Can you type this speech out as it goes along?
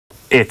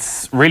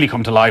it's really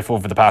come to life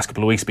over the past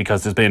couple of weeks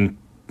because there's been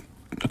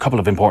a couple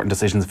of important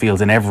decisions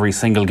fields in every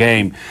single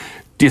game.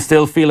 Do you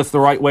still feel it's the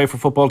right way for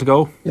football to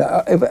go?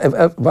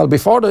 Yeah, well,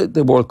 before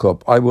the World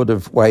Cup, I would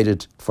have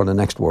waited for the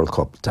next World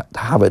Cup to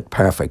have it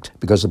perfect,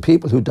 because the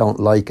people who don't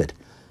like it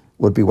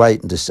would be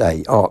waiting to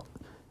say, oh,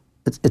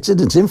 it's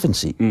in its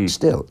infancy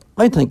still.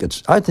 I think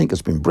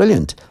it's been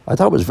brilliant. I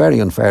thought it was very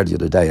unfair the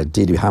other day.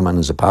 Didi Hamann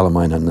is a pal of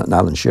mine, and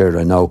Alan Shearer,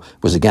 I know,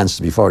 was against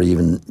it before he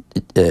even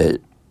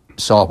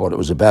saw what it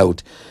was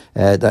about.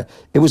 That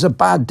it was a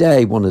bad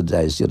day, one of the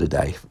days the other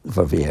day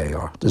for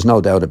VAR. There's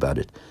no doubt about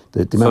it.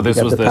 So this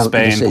was the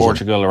Spain,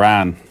 Portugal,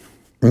 Iran.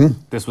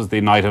 This was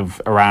the night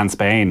of Iran,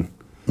 Spain.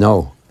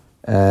 No,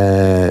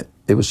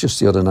 it was just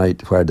the other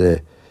night where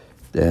the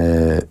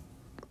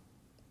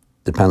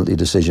penalty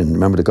decision.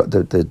 Remember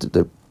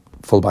the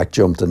fullback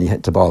jumped and he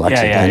hit the ball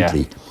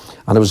accidentally,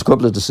 and there was a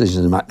couple of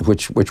decisions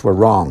which were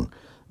wrong.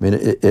 I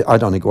mean, I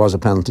don't think it was a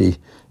penalty.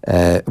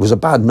 It was a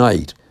bad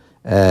night.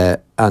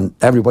 And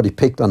everybody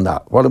picked on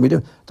that. What did we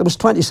do? There was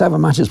 27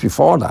 matches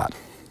before that,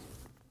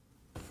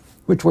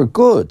 which were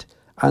good,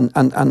 and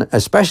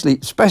especially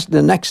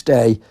the next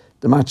day,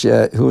 the match.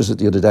 Who was it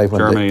the other day?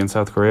 Germany and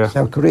South Korea.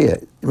 South Korea.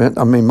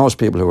 I mean, most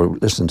people who were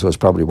listening to us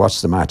probably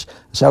watched the match.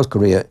 South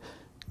Korea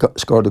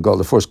scored the goal,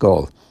 the first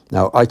goal.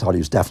 Now, I thought he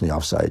was definitely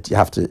offside. You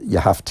have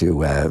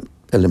to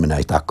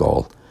eliminate that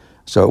goal.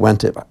 So it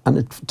went to, and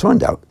it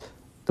turned out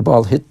the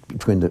ball hit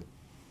between the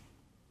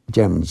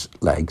German's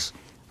legs,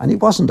 and he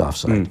wasn't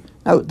offside.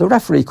 Now, the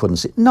referee couldn't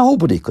see.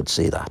 Nobody could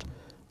see that,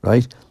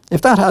 right?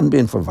 If that hadn't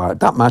been for VAR,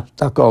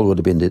 that goal would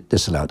have been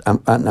disallowed,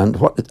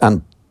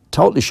 and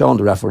totally shown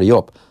the referee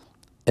up,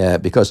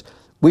 because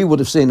we would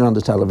have seen it on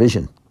the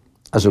television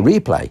as a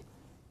replay,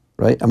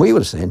 right? And we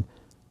would have seen.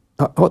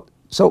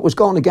 So it was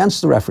going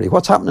against the referee.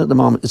 What's happening at the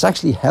moment is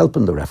actually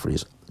helping the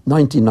referees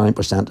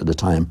 99% of the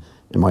time,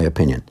 in my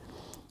opinion.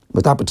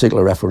 With that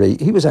particular referee,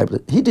 he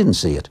didn't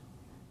see it.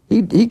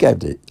 He gave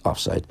the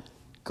offside.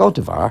 Go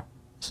to VAR.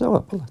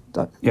 So,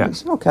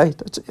 it's okay,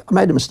 I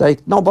made a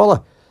mistake. No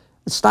bother.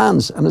 It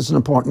stands, and it's an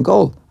important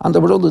goal. And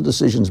there were other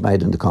decisions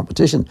made in the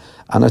competition.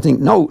 And I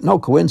think no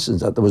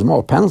coincidence that there was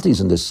more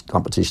penalties in this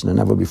competition than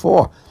ever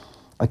before.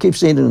 I keep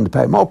seeing it in the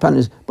paper, more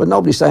penalties, but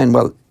nobody's saying,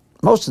 well,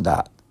 most of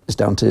that is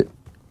down to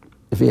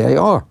the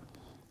VAR.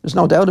 There's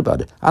no doubt about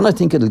it. And I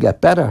think it'll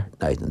get better,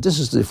 Nathan. This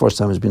is the first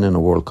time it's been in a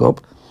World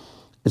Cup.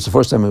 It's the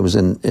first time it was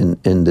in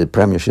the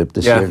Premiership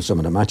this year in some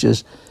of the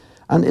matches.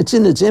 And it's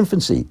in its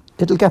infancy.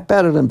 It'll get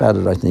better and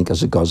better, I think,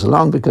 as it goes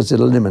along, because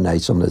it'll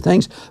eliminate some of the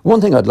things. One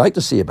thing I'd like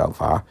to see about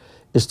VAR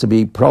is to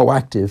be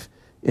proactive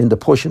in the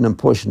pushing and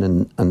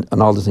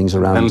all the things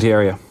around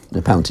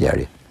the penalty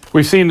area.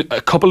 We've seen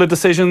a couple of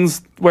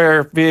decisions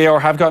where VAR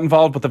have got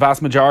involved, but the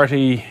vast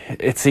majority,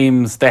 it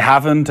seems, they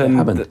haven't.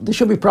 They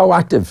should be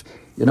proactive.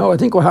 You know, I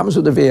think what happens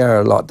with the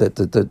VAR a lot, that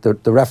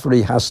the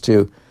referee has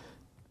to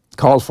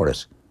call for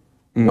it.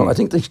 No, I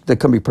think they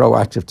can be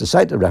proactive to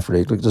say to the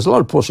referee, look, there's a lot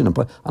of pushing and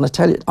I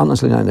tell you,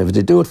 honestly, if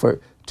they do it for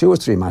 2 or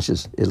 3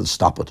 matches, it'll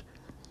stop it.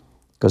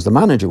 Because the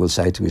manager will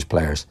say to his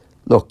players,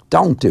 look,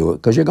 don't do it,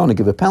 because you're going to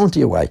give a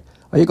penalty away,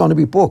 or you're going to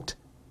be booked.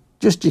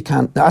 Just you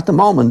can't. At the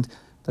moment,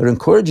 they're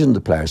encouraging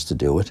the players to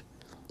do it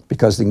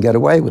because they can get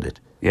away with it.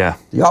 Yeah.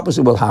 The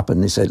opposite will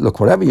happen. They say, look,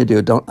 whatever you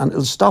do, don't, and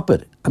it'll stop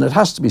it. And it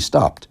has to be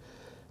stopped.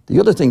 The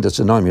other thing that's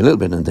annoying me a little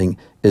bit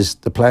is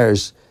the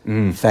players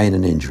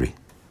feigning injury.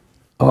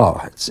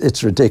 Oh,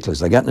 it's ridiculous.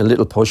 They're getting a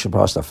little push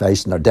across their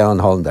face and they're down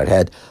holding their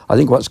head. I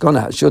think what's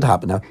should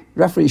happen now,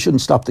 referee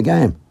shouldn't stop the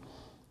game.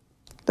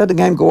 Let the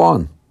game go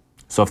on.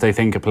 So if they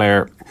think a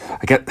player,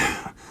 I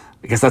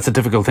guess that's a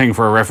difficult thing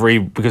for a referee,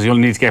 because you'll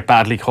need to get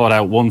badly caught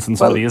out once and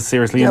somebody is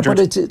seriously injured.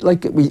 Yeah, but it's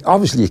like,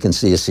 obviously you can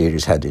see a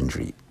serious head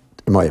injury,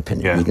 in my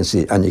opinion. Yeah.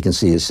 You can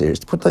see a serious,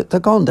 but they're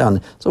going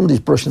down. Somebody's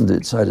brushing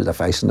the side of their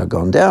face and they're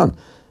going down.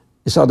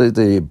 You saw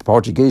the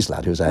Portuguese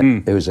lad who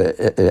was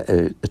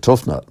a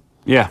tough nut.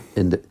 Yeah.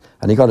 And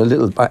he got a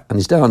little back and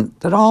he's down.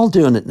 They're all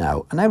doing it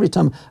now. And every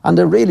time, and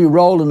they're really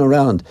rolling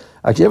around.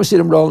 Actually, you ever see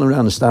them rolling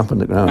around and stamping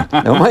the ground?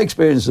 Now, my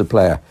experience as a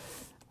player,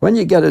 when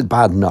you get a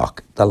bad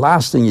knock, the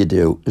last thing you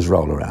do is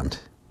roll around.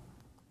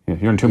 Yeah,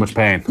 you're in too much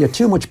pain. You're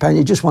too much pain.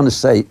 You just want to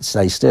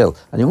stay still.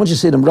 And once you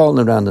see them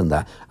rolling around in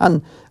that.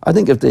 And I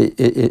think if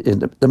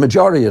the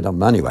majority of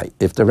them anyway,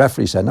 if the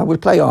referee said, no, we'll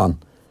play on,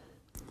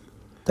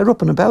 they're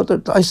up and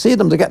about. I see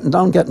them, they're getting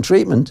down, getting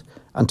treatment.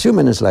 And 2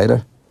 minutes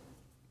later,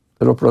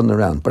 they're up running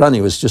around. But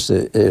anyway, it's just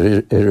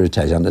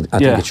irritating. I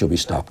think it should be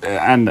stopped.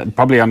 And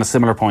probably on a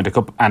similar point,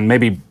 and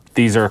maybe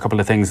these are a couple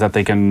of things that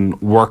they can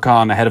work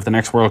on ahead of the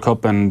next World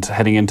Cup and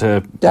heading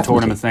into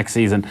tournaments next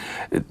season.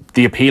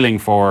 The appealing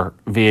for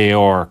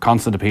VAR,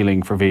 constant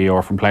appealing for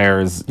VAR from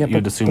players,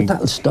 you'd assume. But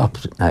that'll stop,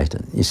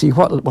 Nathan. You see,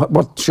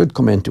 what should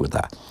come into it,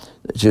 that?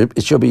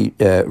 It should be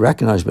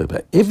recognised by the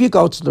player. If you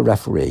go to the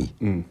referee,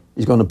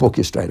 he's going to book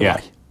you straight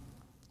away.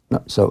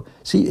 No, so,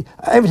 see,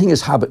 everything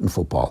is habit in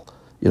football.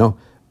 You know,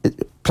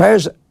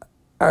 players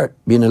are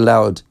being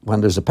allowed,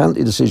 when there's a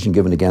penalty decision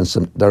given against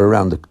them, they're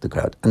around the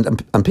crowd.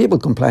 And people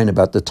complain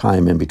about the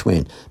time in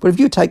between. But if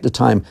you take the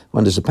time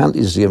when there's a penalty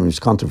decision which is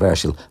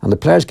controversial and the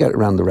players get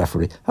around the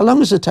referee, how long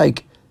does it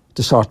take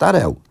to sort that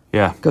out?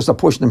 Yeah. Because they're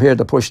pushing them here,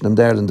 they're pushing them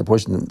there, and they're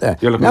pushing them there.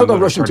 Now they're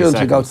rushing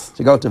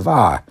to go to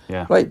VAR.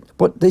 Yeah. Right?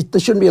 But they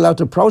shouldn't be allowed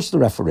to approach the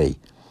referee.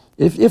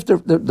 If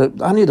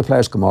any of the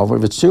players come over,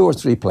 if it's 2 or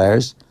 3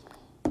 players,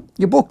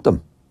 you book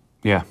them.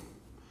 Yeah.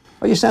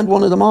 Or you send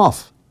one of them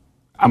off.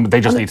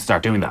 They just need to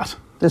start doing that.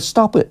 They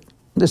stop it.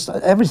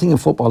 Everything in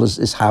football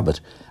is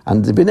habit.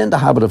 And they've been in the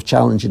habit of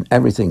challenging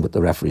everything that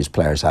the referees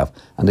players have,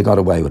 and they got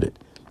away with it.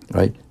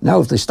 Right? Now,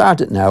 if they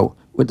start it now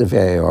with the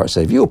VAR,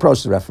 say, if you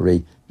approach the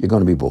referee, you're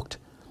going to be booked.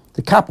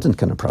 The captain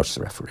can approach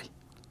the referee,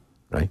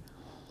 right?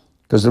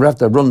 Because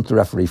they're running to the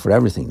referee for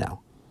everything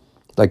now.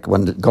 Like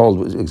when the goal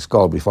was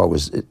called before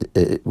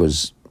it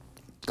was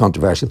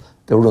controversial,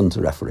 they were running to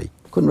the referee.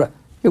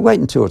 You're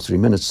waiting 2 or 3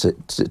 minutes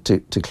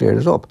to clear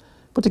it up.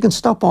 But they can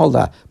stop all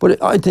that.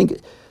 But I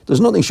think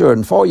there's nothing sure.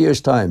 In 4 years'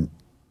 time,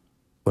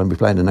 when we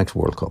play in the next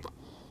World Cup,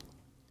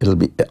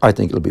 I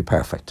think it'll be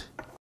perfect.